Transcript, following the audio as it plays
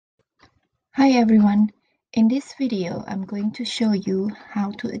Hi everyone, in this video I'm going to show you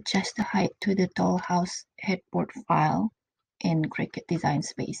how to adjust the height to the Dollhouse Headboard file in Cricut Design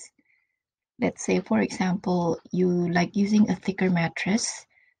Space. Let's say for example you like using a thicker mattress,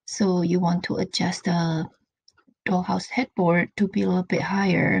 so you want to adjust the Dollhouse Headboard to be a little bit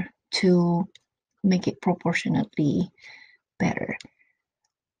higher to make it proportionately better.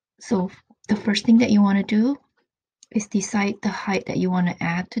 So the first thing that you want to do is decide the height that you want to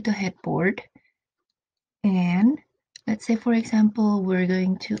add to the headboard. And let's say, for example, we're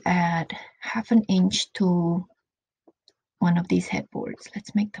going to add 1/2 inch to one of these headboards.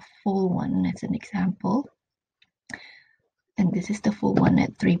 Let's make the full one as an example. And this is the full one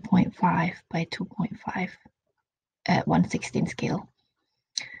at 3.5 by 2.5 at 1/16 scale.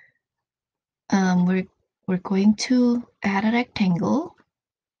 We're going to add a rectangle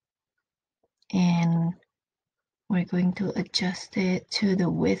and we're going to adjust it to the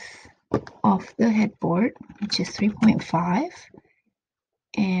width of the headboard, which is 3.5,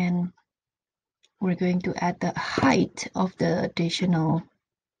 and we're going to add the height of the additional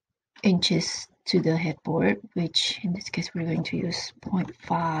inches to the headboard, which in this case we're going to use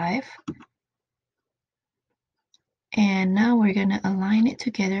 0.5. And now we're going to align it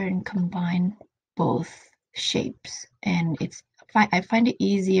together and combine both shapes. And I find it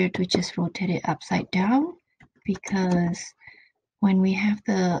easier to just rotate it upside down, because when we have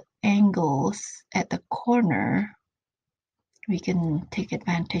the angles at the corner, we can take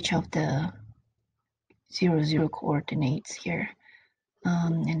advantage of the 0, 0 coordinates here.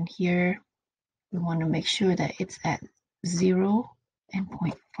 And here we want to make sure that it's at 0 and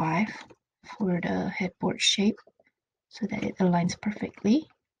 0.5 for the headboard shape so that it aligns perfectly.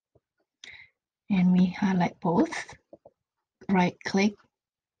 And we highlight both, right click,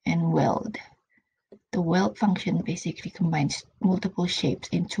 and weld. The weld function basically combines multiple shapes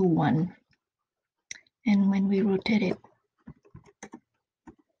into one. And when we rotate it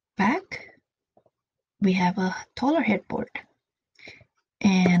back, we have a taller headboard.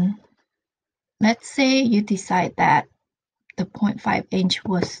 And let's say you decide that the 0.5 inch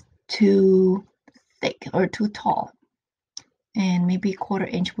was too thick or too tall, and maybe 1/4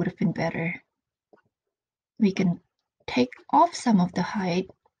 inch would have been better. We can take off some of the height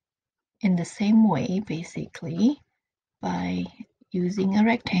in the same way, basically, by using a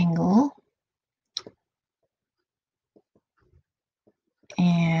rectangle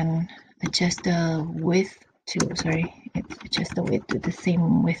and adjust the width to, adjust the width to the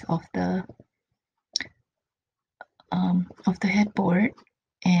same width of the headboard.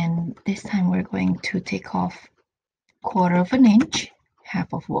 And this time we're going to take off 1/4 inch,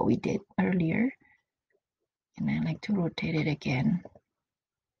 half of what we did earlier. And I like to rotate it again.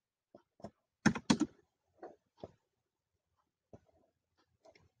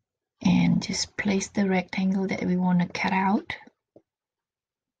 And just place the rectangle that we want to cut out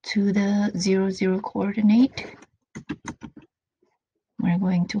to the 0, 0 coordinate. We're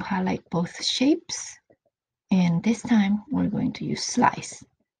going to highlight both shapes, and this time we're going to use slice.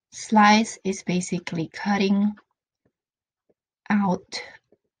 Slice is basically cutting out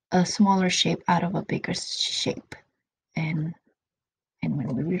a smaller shape out of a bigger shape. And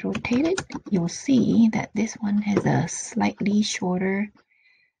when we rotate it, you'll see that this one has a slightly shorter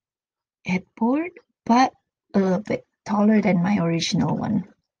headboard, but a little bit taller than my original one.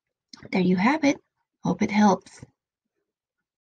 There you have it. Hope it helps.